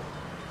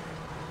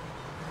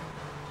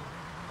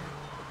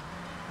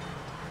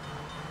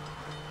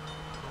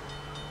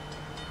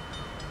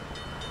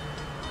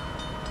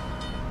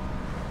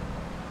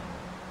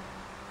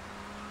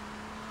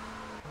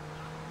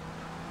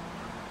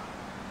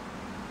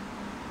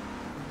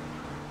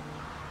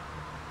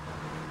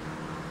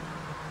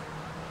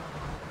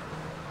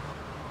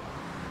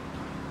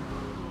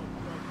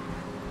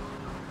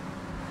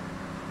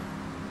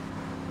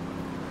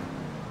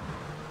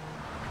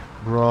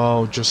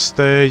 Bro, just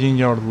stay in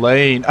your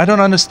lane. I don't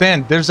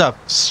understand. There's a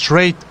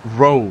straight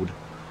road.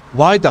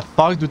 Why the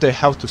fuck do they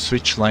have to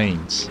switch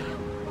lanes?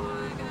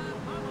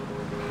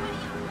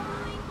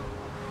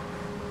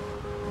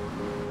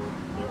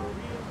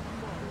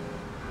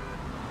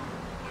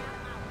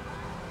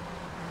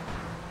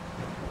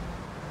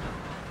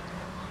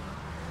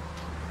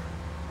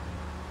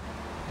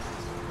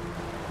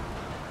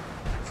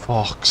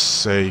 Fuck's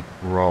sake,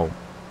 bro.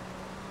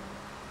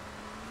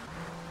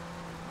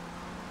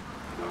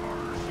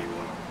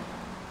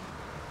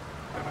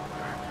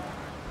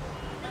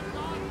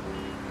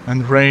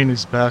 And rain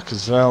is back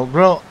as well,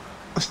 bro.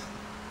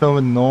 So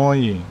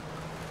annoying.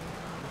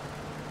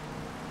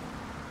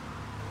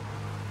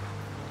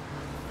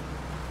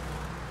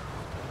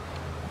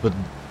 But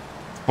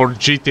for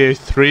GTA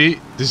 3,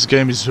 this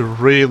game is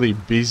really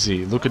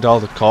busy. Look at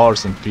all the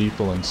cars and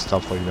people and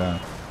stuff like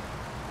that.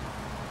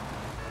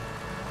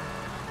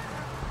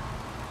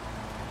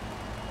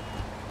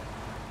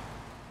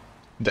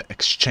 The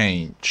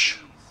exchange.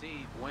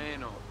 Sí,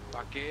 bueno.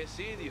 ¿Pa qué es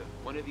idiot?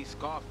 One of these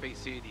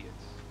Scarface idiots.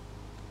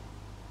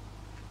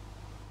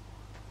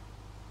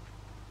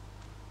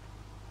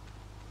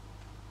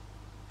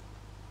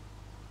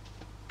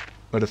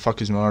 Where the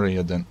fuck is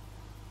Maria then?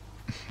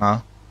 Huh?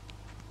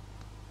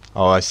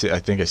 Oh, I see. I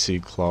think I see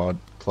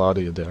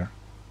Claudia there.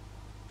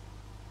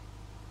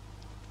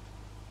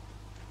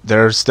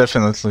 There's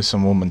definitely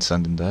some woman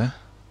standing there.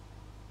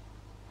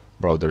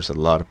 Bro, there's a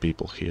lot of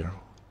people here.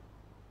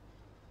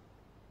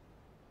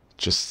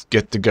 Just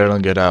get the girl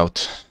and get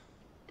out.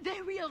 The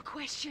real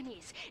question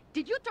is,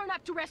 did you turn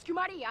up to rescue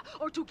Maria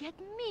or to get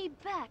me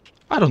back?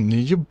 I don't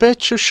need you,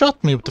 bitch. You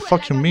shot me. What the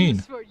fuck you mean?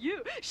 For you.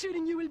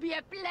 Shooting you will be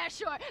a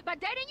pleasure, but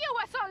dating you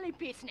was only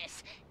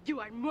business. You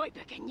are muy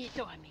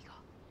pequeñito, amigo.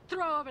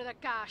 Throw over the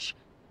cash.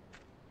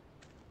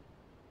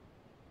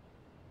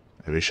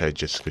 I wish I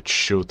just could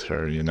shoot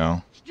her, you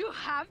know? You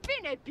have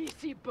been a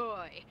busy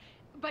boy,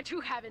 but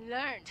you haven't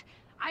learned.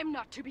 I'm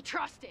not to be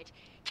trusted.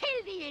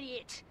 Kill the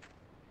idiot.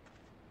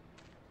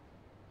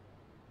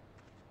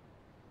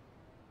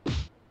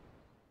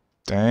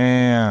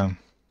 Damn.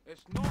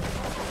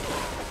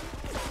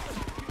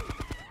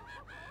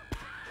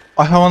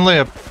 I have only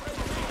a...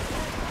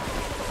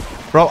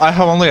 Bro, I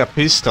have only a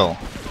pistol.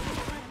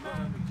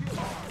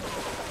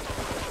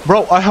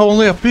 Bro, I have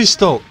only a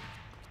pistol.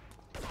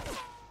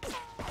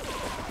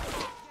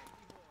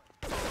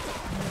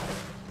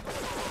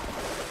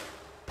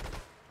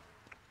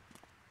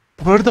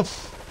 Where the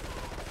f...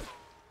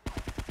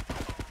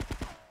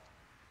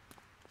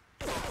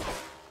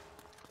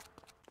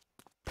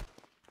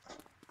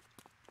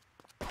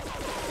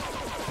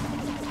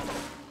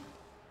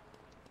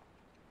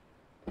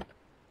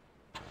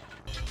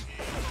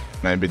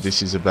 Maybe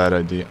this is a bad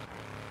idea,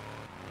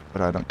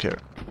 but I don't care.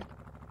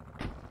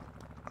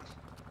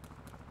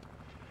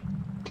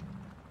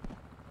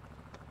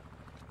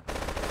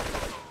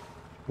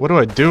 What do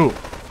I do?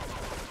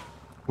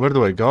 Where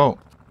do I go?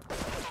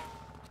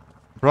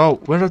 Bro,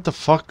 where the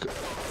fuck?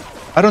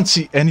 I don't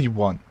see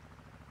anyone.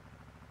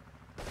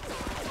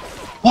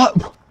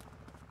 What?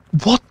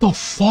 What the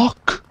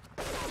fuck?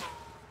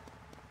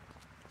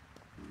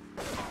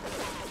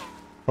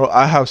 Bro,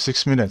 I have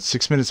 6 minutes.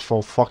 6 minutes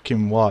for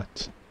fucking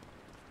what?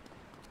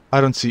 I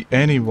don't see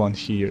anyone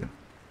here.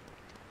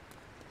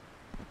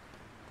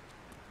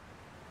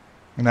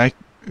 And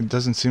it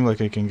doesn't seem like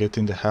I can get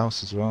in the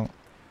house as well.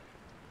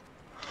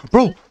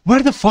 Bro,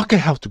 where the fuck I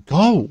have to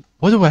go?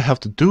 What do I have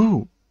to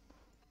do?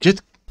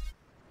 Get...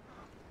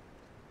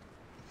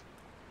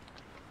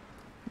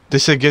 They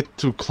say get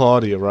to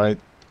Claudia, right?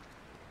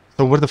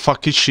 So where the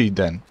fuck is she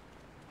then?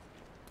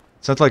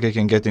 It's not like I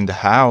can get in the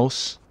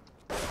house.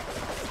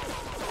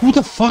 Who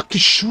the fuck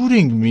is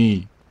shooting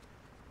me?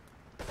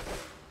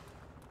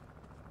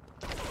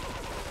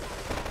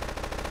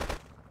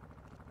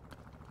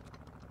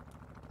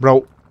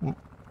 Bro,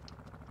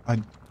 I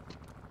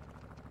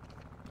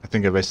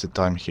think I wasted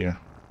time here.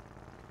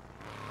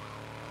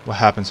 What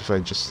happens if I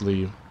just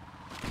leave?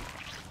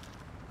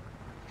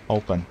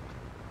 Open.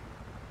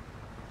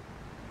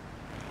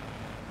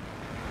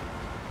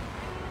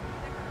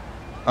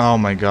 Oh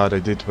my god, I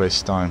did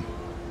waste time.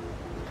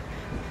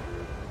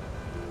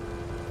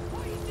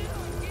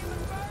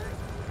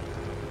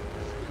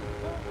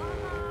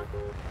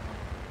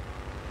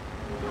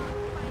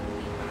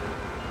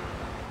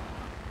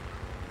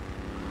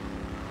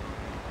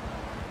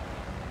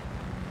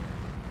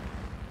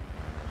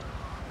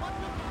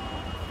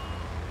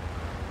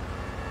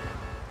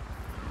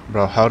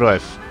 Bro, how do I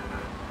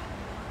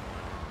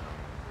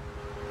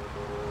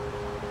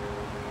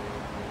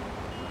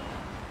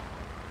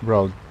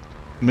Bro,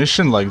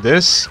 mission like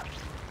this?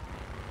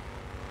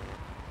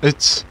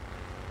 It's...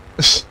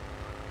 it's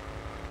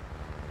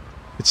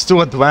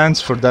too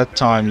advanced for that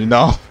time, you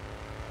know?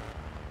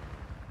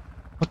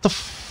 What the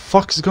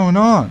fuck is going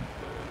on?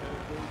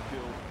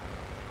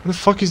 What the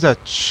fuck is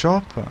that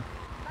chopper?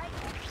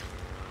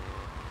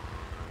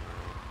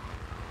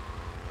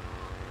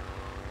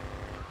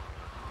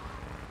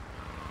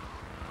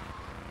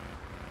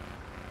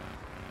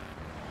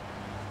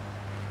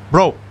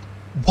 Bro,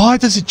 why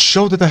does it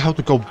show that I have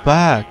to go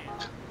back?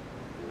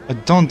 I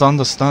don't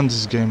understand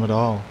this game at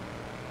all.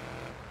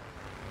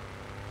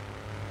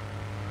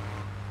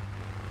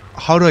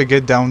 How do I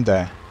get down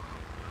there?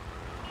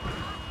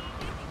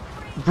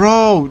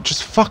 Bro,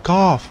 just fuck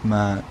off,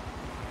 man.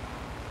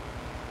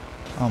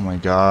 Oh my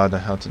god, I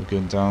had to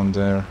get down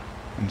there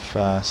and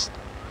fast.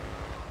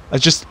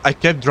 I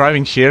kept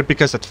driving here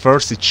because at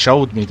first it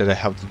showed me that I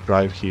have to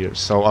drive here.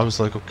 So I was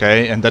like,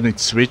 okay, and then it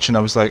switched and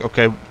I was like,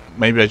 okay,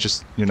 maybe I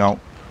just, you know,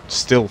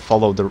 still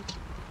follow the...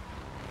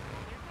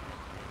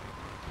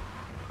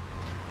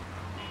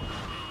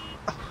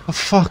 For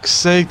fuck's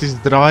sake, this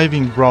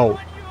driving, bro.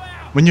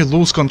 When you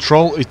lose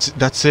control,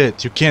 that's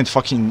it. You can't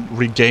fucking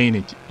regain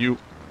it. You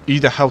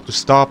either have to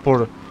stop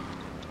or...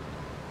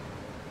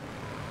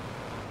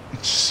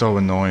 It's so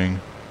annoying.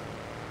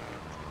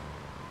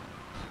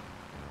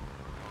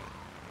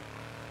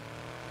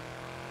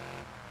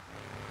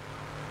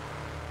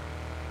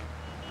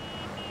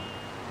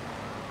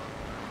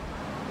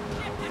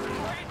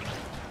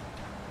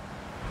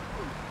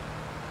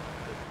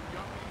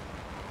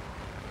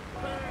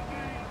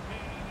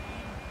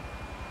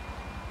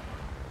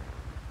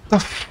 The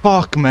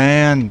fuck,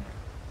 man?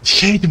 I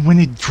hate it when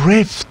it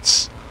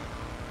drifts.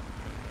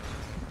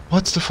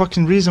 What's the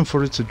fucking reason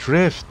for it to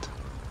drift?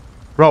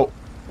 Bro,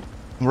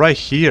 I'm right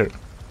here.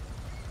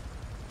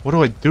 What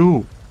do I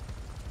do?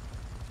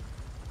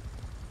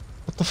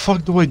 What the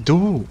fuck do I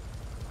do?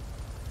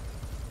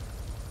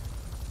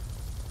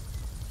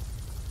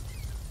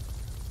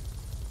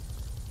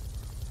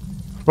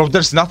 Bro,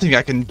 there's nothing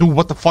I can do.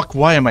 What the fuck?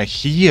 Why am I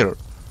here?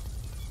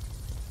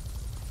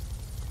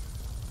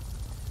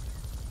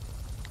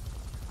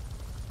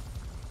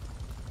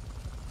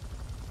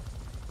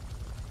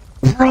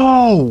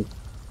 Bro!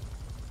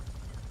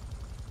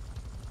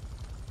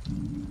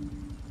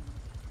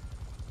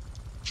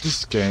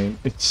 This game,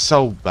 it's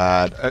so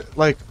bad.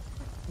 Like,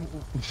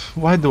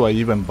 why do I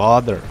even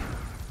bother?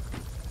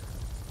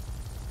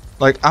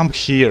 Like, I'm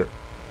here.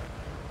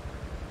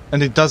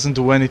 And it doesn't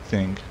do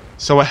anything.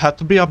 So I had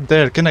to be up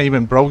there. Can I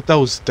even broke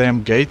those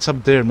damn gates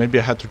up there? Maybe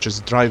I had to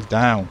just drive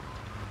down.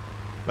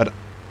 But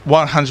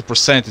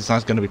 100% it's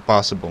not gonna be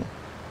possible.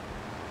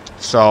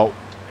 So,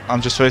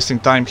 I'm just wasting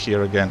time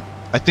here again.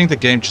 I think the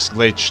game just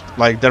glitched.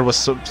 Like, there was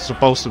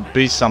supposed to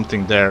be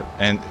something there,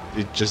 and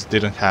it just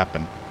didn't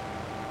happen.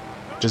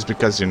 Just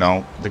because, you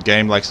know, the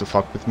game likes to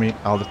fuck with me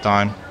all the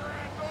time.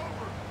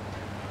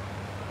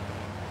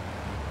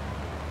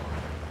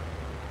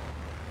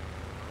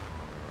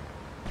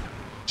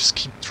 Just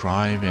keep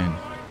driving.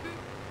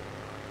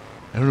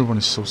 Everyone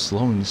is so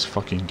slow in this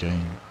fucking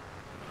game.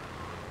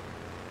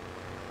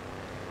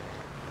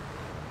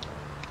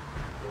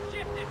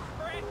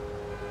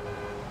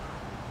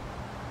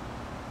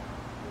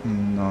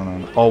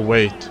 No. Oh,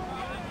 wait.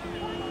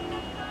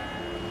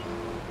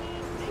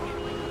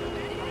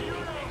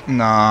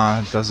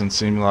 Nah, it doesn't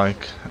seem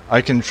like...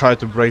 I can try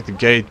to break the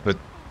gate, but...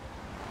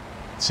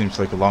 It seems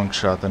like a long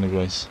shot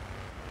anyways.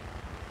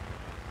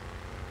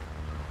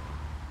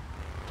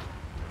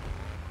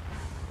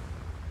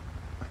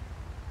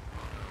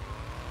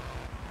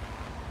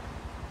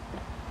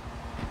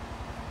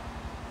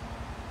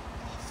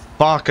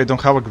 Fuck, I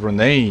don't have a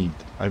grenade.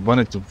 I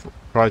wanted to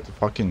try to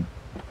fucking...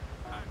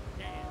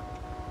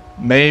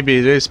 Maybe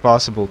it is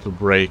possible to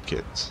break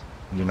it,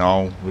 you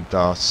know, with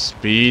the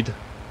speed.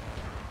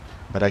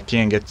 But I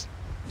can't get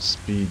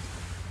speed.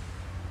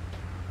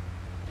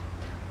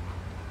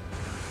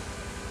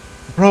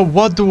 Bro,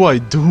 what do I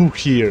do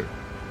here?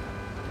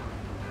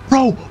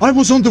 Bro, I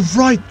was on the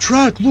right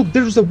track. Look,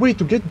 there's a way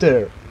to get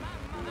there.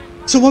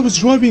 So I was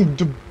driving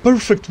the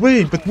perfect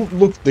way, but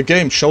look, the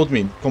game showed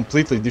me a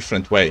completely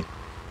different way.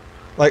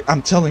 Like,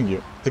 I'm telling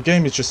you, the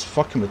game is just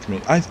fucking with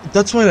me.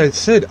 That's what I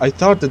said. I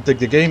thought that the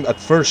game at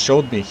first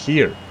showed me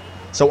here.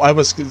 So I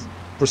was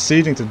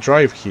proceeding to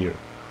drive here.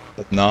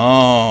 But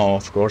no,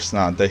 of course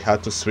not. They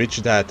had to switch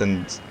that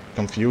and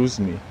confuse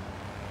me.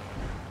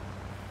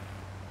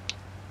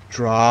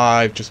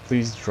 Drive, just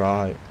please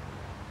drive.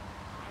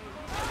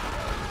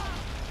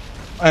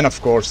 And of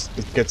course,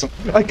 it gets...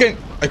 I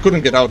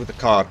couldn't get out of the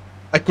car.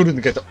 I couldn't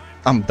get...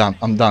 I'm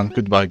done.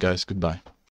 Goodbye, guys. Goodbye.